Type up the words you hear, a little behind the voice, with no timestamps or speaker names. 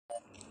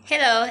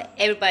Hello,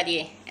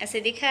 everybody.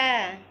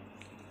 Asadika.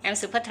 I'm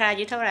Supatra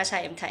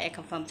Yutarasha. I'm Thai. I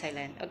come from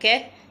Thailand.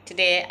 Okay.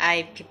 Today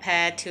I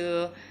prepare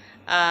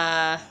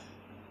uh,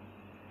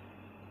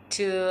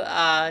 to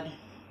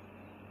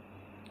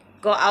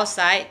go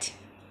outside.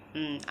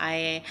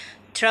 I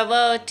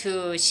travel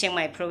to Chiang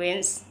Mai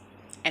province,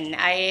 and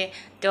I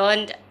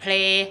don't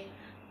play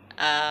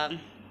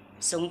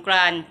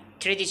Songkran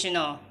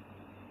traditional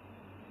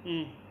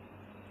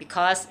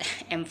because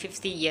I'm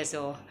 50 years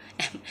old.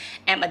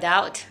 I'm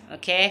adult.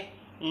 Okay.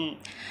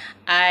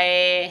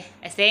 I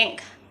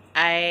think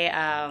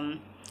I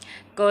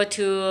go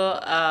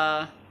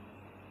to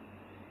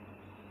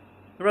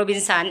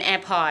Robinson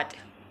Airport,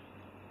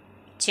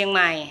 Chiang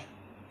Mai,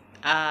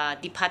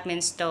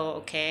 department store.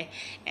 Okay,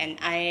 and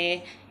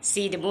I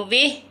see the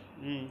movie,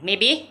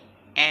 maybe,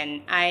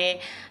 and I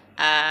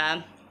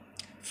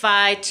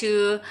try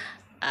to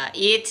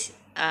eat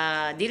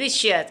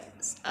delicious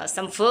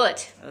some food.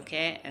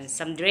 Okay, and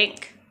some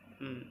drink.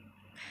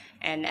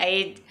 And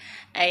I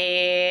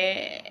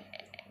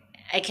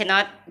I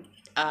cannot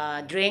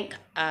drink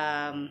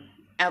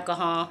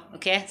alcohol.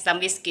 Okay, some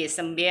whiskey,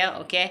 some beer.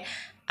 Okay,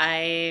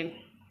 I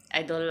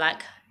don't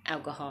like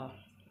alcohol.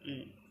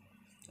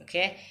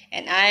 Okay,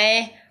 and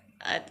I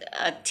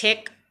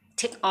take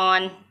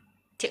on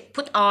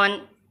put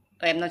on.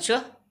 I'm not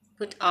sure.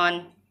 Put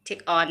on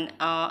take on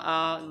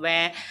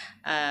wear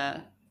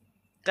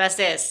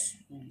glasses.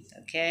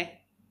 Okay,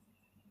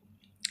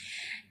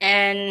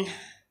 and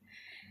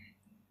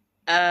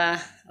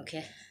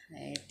okay,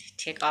 I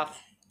take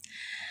off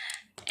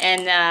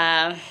and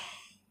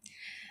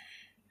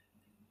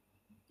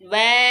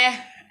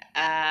where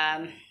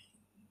uh,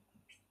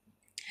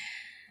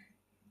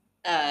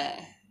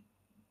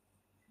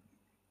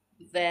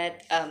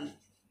 that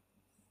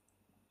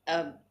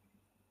uh,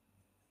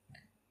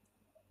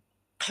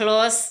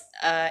 clothes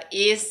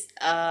is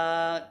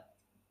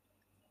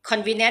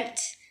convenient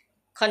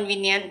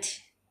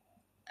convenient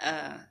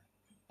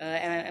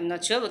I'm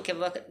not sure okay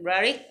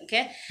right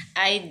okay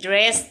I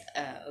dress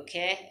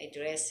okay I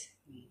dress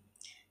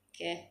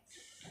okay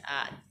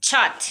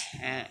chart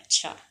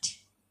chart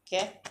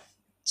okay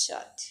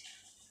chart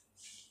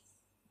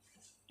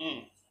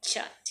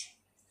chart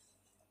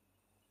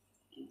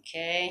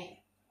okay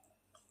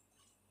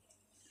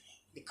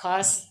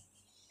because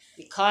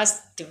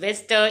the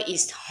weather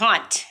is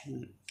hot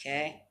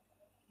okay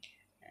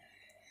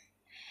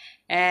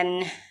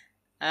and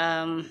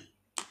um,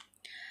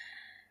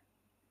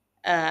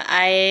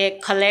 I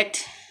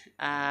collect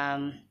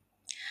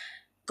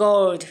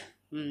gold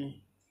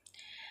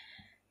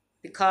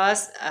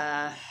because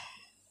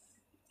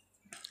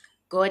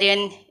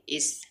golden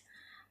is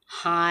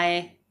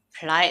high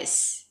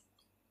price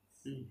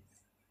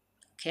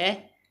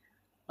okay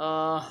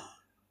uh,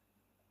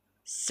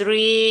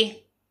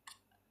 three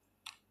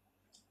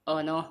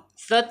oh no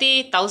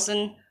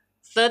 30,000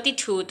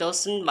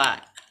 32,000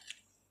 baht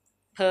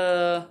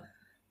per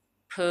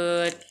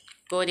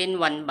golden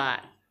 1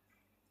 baht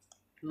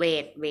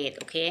weight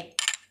okay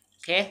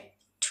okay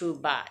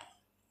 2 baht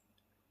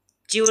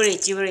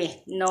jewelry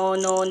no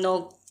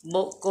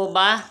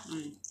goba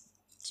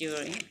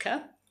jewelry okay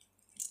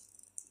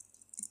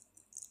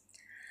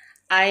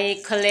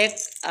I collect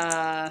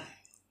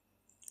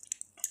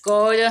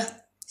gold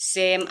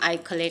same I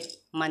collect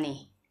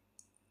money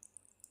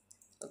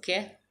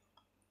okay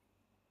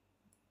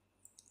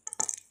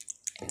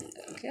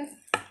okay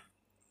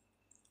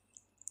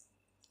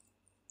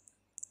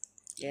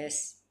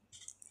yes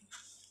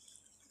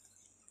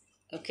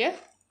okay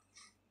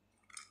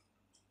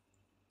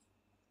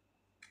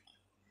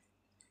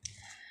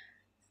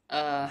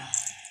uh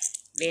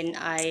when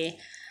I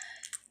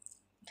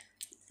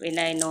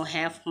no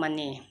have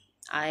money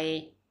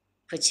I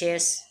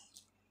purchase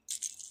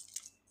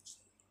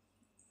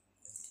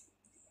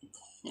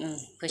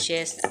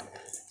purchase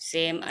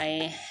same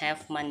I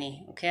have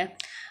money okay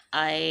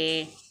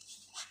I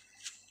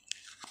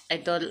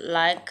don't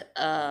like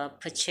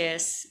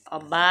purchase or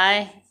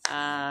buy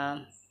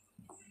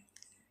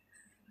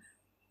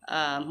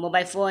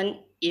mobile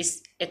phone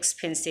is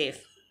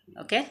expensive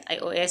okay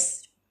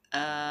iOS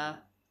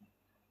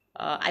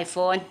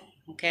iPhone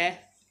okay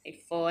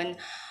iPhone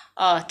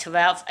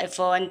 12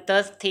 iPhone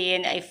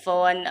 13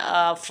 iPhone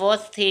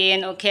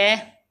 14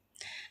 okay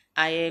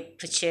I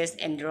purchased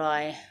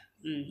Android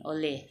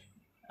only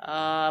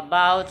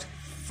about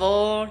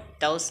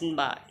 4,000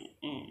 baht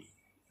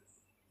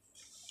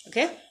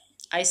okay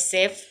I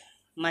save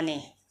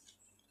money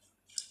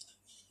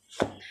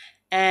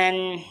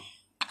and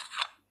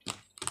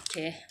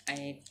okay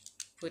I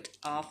put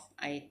off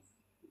I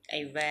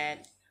wear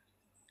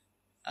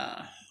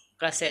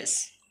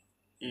glasses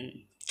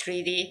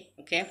 3D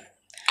okay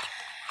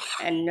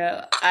and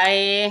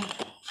I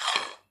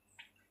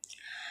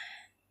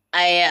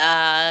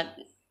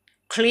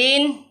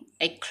clean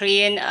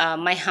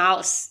my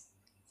house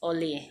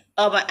only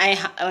but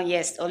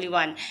yes only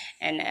one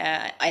and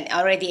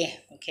already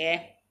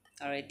okay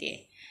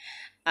already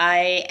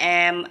I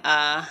am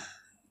a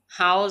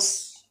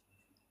house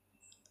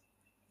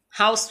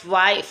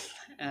housewife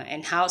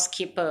and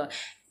housekeeper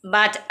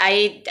but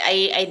I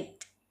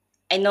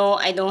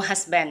don't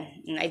husband.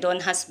 I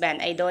don't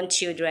husband. I don't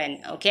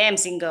children. Okay, I'm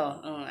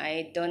single.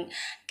 I don't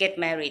get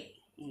married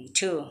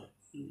too.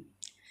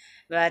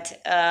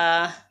 But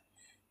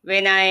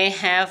when I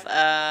have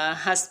a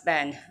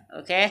husband,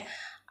 okay,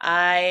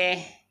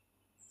 I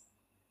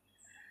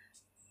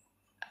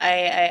I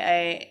I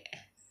I,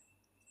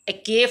 I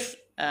give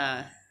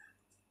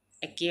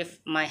I give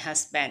my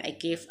husband. I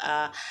give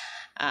a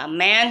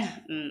man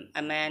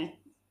a man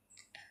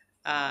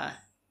uh,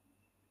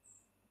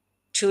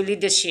 to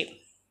leadership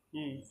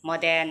more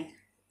than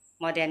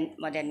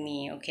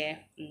me. Okay,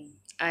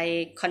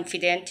 I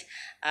confident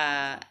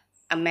a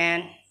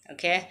man.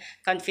 Okay,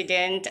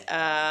 confident.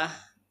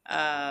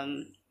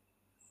 Um,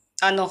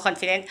 no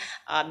confident.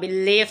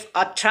 Believe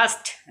or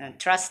trust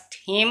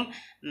him.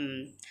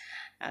 Um,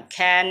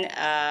 can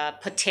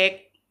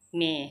protect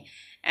me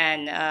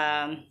and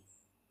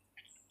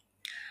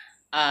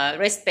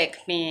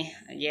respect me.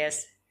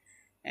 Yes,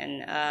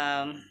 and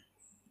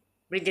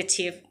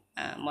leadership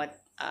more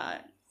uh,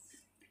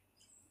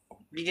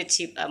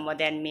 leadership more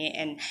than me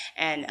and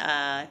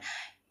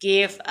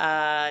give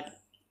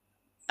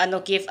no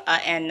give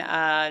and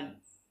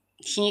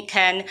he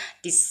can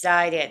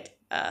decide it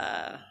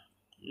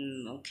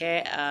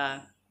okay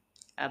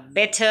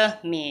better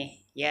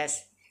me.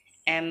 Yes,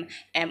 am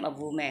a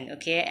woman.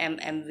 Okay,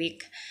 am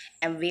weak.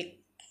 Am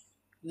weak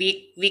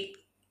weak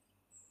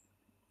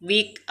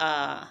weak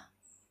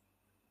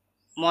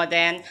more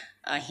than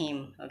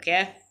him.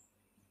 Okay,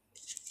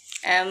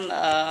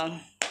 am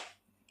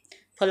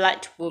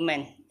polite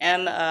woman.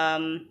 Am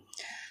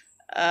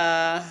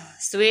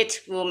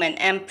sweet woman.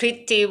 Am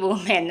pretty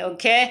woman.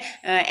 Okay,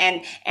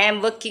 and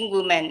am working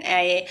woman.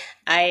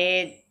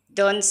 I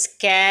don't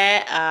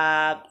scare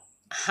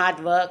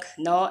hard work.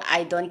 No,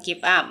 I don't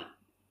give up.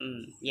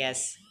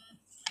 Yes.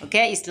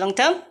 Okay, it's long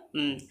term.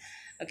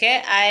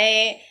 Okay,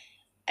 I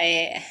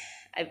I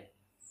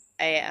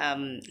I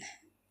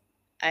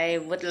I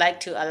would like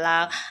to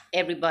allow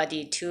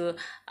everybody to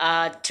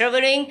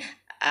traveling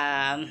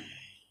um,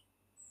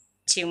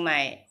 to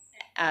my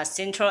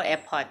Central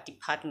Airport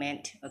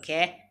Department.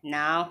 Okay,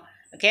 now.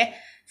 Okay,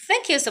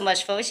 thank you so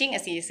much for watching. I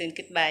see you soon.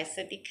 Goodbye. ส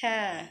วัสดีค่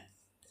ะ